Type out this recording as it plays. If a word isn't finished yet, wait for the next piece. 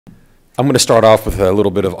I'm going to start off with a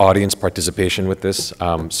little bit of audience participation with this.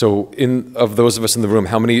 Of those of us in the room,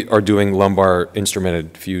 how many are doing lumbar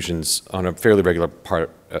instrumented fusions on a fairly regular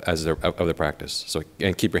part of their practice?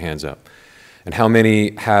 And keep your hands up. And how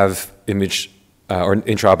many have image or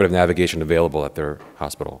intraoperative navigation available at their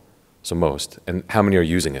hospital? So most. And how many are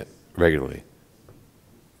using it regularly?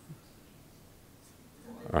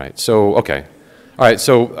 All right, so, okay. All right,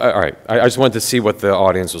 so, all right. I just wanted to see what the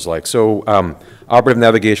audience was like. So, operative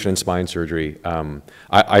navigation in spine surgery,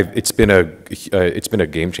 it's been a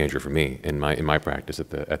game changer for me in my practice at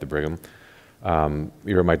the Brigham.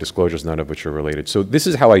 Here are my disclosures, none of which are related. So this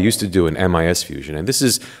is how I used to do an MIS fusion, and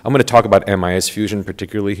I'm going to talk about MIS fusion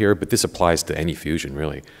particularly here, but this applies to any fusion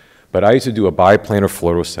really. But I used to do a biplanar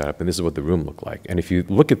fluoro setup, and this is what the room looked like. And if you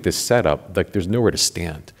look at this setup, like there's nowhere to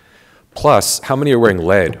stand. Plus, how many are wearing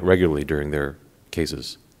lead regularly during their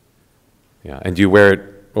cases? Yeah, and do you wear it?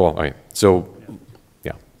 Well, all right. So,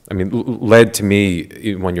 yeah, I mean, lead to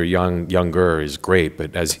me when you're younger is great,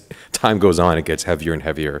 but as time goes on, it gets heavier and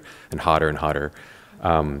heavier and hotter.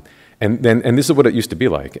 And this is what it used to be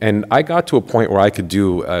like. And I got to a point where I could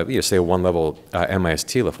do, say, a one-level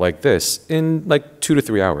MIS lift like this in like 2 to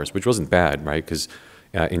 3 hours, which wasn't bad, right? Because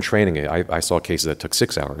in training, I saw cases that took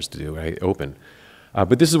 6 hours to do, right, open.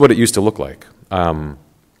 But this is what it used to look like. And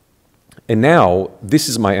now, this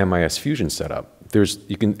is my MIS fusion setup. Here's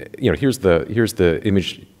the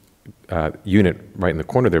image unit right in the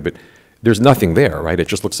corner there, but there's nothing there, right? It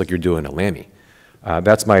just looks like you're doing a Lammy.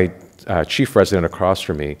 That's my chief resident across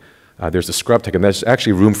from me. There's a scrub tech, and there's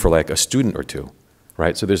actually room for like a student or two,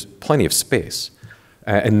 right? So there's plenty of space.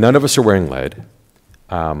 And none of us are wearing lead.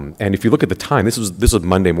 And if you look at the time, this was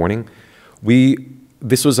Monday morning.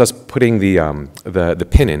 This was us putting the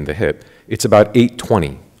pin in the hip. It's about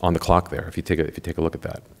 8:20 on the clock there, if you take a look at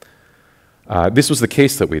that. This was the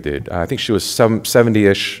case that we did. I think she was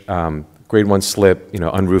 70-ish, grade 1 slip,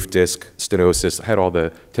 unroofed disc, stenosis, had all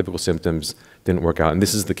the typical symptoms, didn't work out. And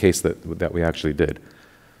this is the case that we actually did.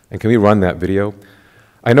 And can we run that video?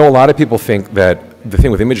 I know a lot of people think that the thing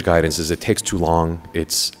with image guidance is it takes too long,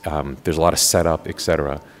 there's a lot of setup, et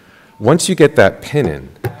cetera. Once you get that pin in,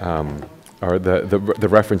 or the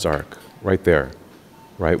reference arc right there,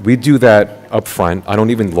 right? We do that up front. I don't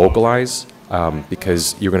even localize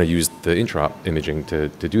because you're going to use the intraop imaging to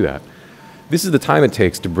do that. This is the time it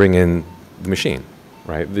takes to bring in the machine,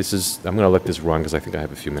 right? I'm going to let this run because I think I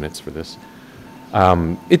have a few minutes for this.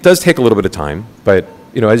 It does take a little bit of time, but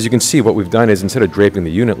as you can see, what we've done is instead of draping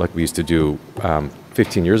the unit like we used to do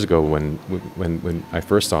 15 years ago when I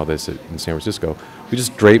first saw this in San Francisco, we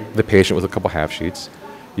just drape the patient with a couple half sheets.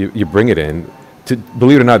 You bring it in.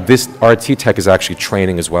 Believe it or not, this RT tech is actually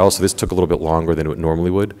training as well, so this took a little bit longer than it normally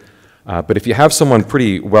would. But if you have someone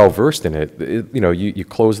pretty well versed in it, you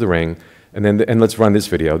close the ring, and let's run this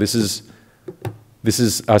video. This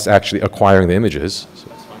is us actually acquiring the images.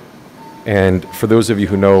 And for those of you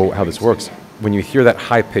who know how this works, when you hear that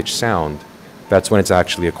high-pitched sound, that's when it's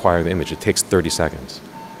actually acquiring the image. It takes 30 seconds.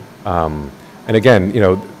 And again,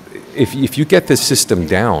 if you get this system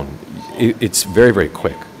down, it's very, very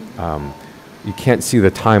quick. You can't see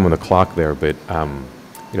the time on the clock there, but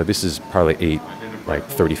this is probably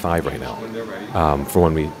 8:35 right now for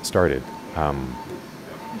when we started.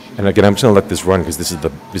 And again, I'm just going to let this run because this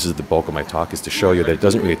is the bulk of my talk, is to show you that it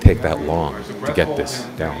doesn't really take that long to get this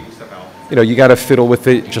down. You got to fiddle with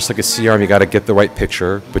it, just like a C-arm. You got to get the right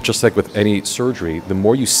picture. But just like with any surgery, the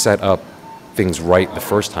more you set up things right the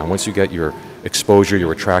first time, once you get your exposure,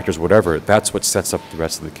 your retractors, whatever, that's what sets up the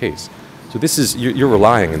rest of the case. So this is, you're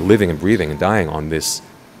relying and living and breathing and dying on this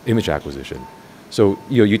image acquisition. So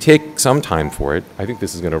you take some time for it. I think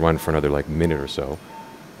this is going to run for another minute or so.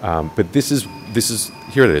 But this is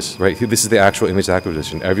here it is, right? This is the actual image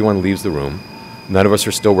acquisition. Everyone leaves the room. None of us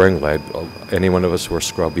are still wearing lead. Any one of us who are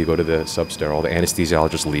scrubbed, we go to the substerile. The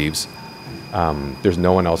anesthesiologist leaves. There's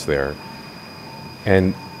no one else there.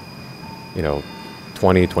 And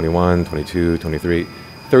 20, 21, 22, 23,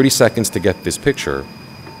 30 seconds to get this picture.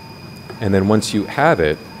 And then once you have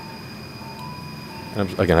it,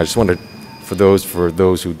 again, I just wanted, for those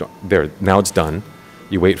who don't, there, now it's done.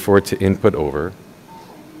 You wait for it to input over,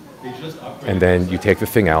 and then you take the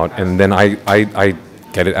thing out, and then I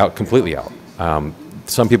get it out, completely out.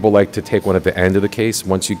 Some people like to take one at the end of the case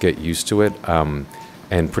once you get used to it,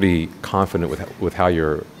 and pretty confident with how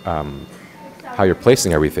you're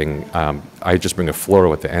placing everything. I just bring a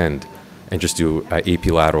fluoro at the end and just do AP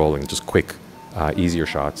lateral and just quick, easier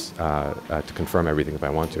shots to confirm everything if I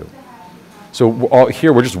want to. So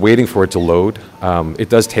here we're just waiting for it to load. It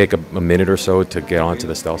does take a minute or so to get onto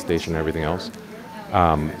the stealth station and everything else.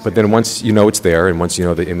 But then once you know it's there, and once you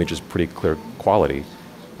know the image is pretty clear quality,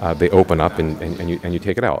 they open up and you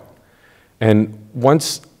take it out. And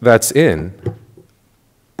once that's in,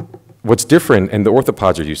 what's different, and the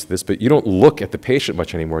orthopods are used to this, but you don't look at the patient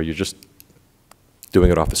much anymore. You're just doing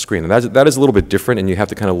it off the screen. And that is a little bit different, and you have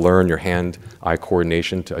to kind of learn your hand-eye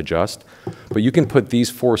coordination to adjust. But you can put these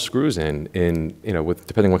 4 screws in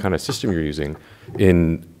depending on what kind of system you're using,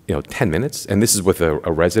 in 10 minutes. And this is with a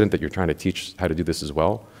resident that you're trying to teach how to do this as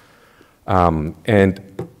well.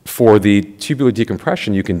 And for the tubular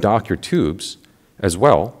decompression, you can dock your tubes as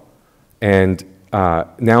well. And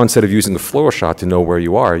now instead of using the flow shot to know where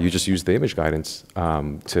you are, you just use the image guidance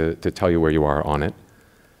to tell you where you are on it.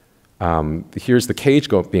 Here's the cage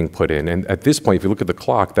being put in, and at this point, if you look at the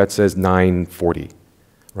clock, that says 9:40,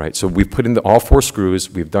 right? So we've put in all 4 screws,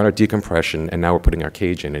 we've done our decompression, and now we're putting our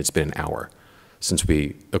cage in, and it's been an hour since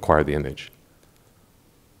we acquired the image.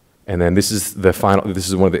 And then this is the final, this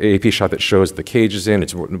is one of the AP shot that shows the cage is in,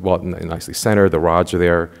 it's well, nicely centered, the rods are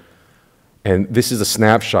there. And this is a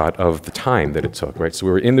snapshot of the time that it took, right? So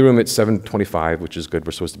we were in the room at 7:25, which is good,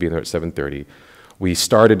 we're supposed to be in there at 7:30. We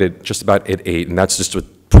started at just about at 8, and that's just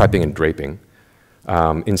with prepping and draping.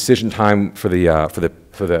 Incision time for the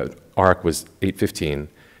arc was 8:15,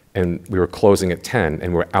 and we were closing at 10,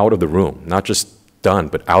 and we're out of the room, not just done,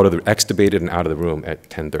 but extubated and out of the room at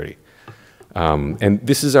 10:30. And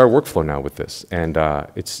this is our workflow now with this, and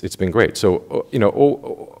it's been great. So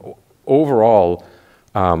overall,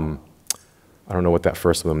 I don't know what that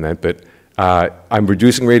first one meant, but I'm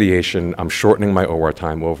reducing radiation, I'm shortening my OR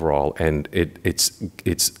time overall, and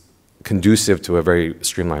it's conducive to a very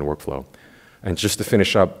streamlined workflow. And just to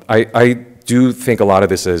finish up, I do think a lot of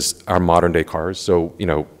this is our modern day cars. So,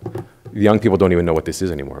 young people don't even know what this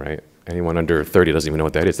is anymore, right? Anyone under 30 doesn't even know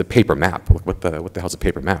what that is. The paper map, what the hell's a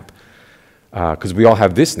paper map? Because we all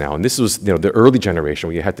have this now, and this was the early generation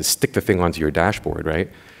where you had to stick the thing onto your dashboard, right?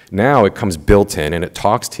 Now it comes built in and it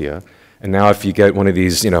talks to you. And now if you get one of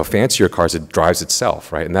these fancier cars, it drives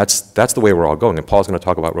itself, right? And that's the way we're all going. And Paul's going to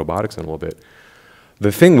talk about robotics in a little bit.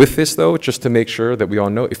 The thing with this, though, just to make sure that we all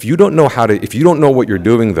know, if you don't know what you're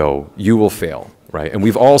doing, though, you will fail, right? And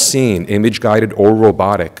we've all seen image-guided or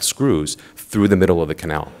robotic screws through the middle of the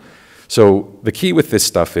canal. So the key with this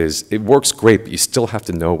stuff is it works great, but you still have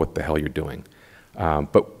to know what the hell you're doing.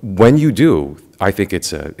 But when you do, I think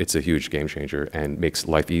it's a huge game changer and makes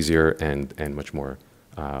life easier and much more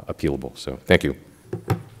appealable. So thank you.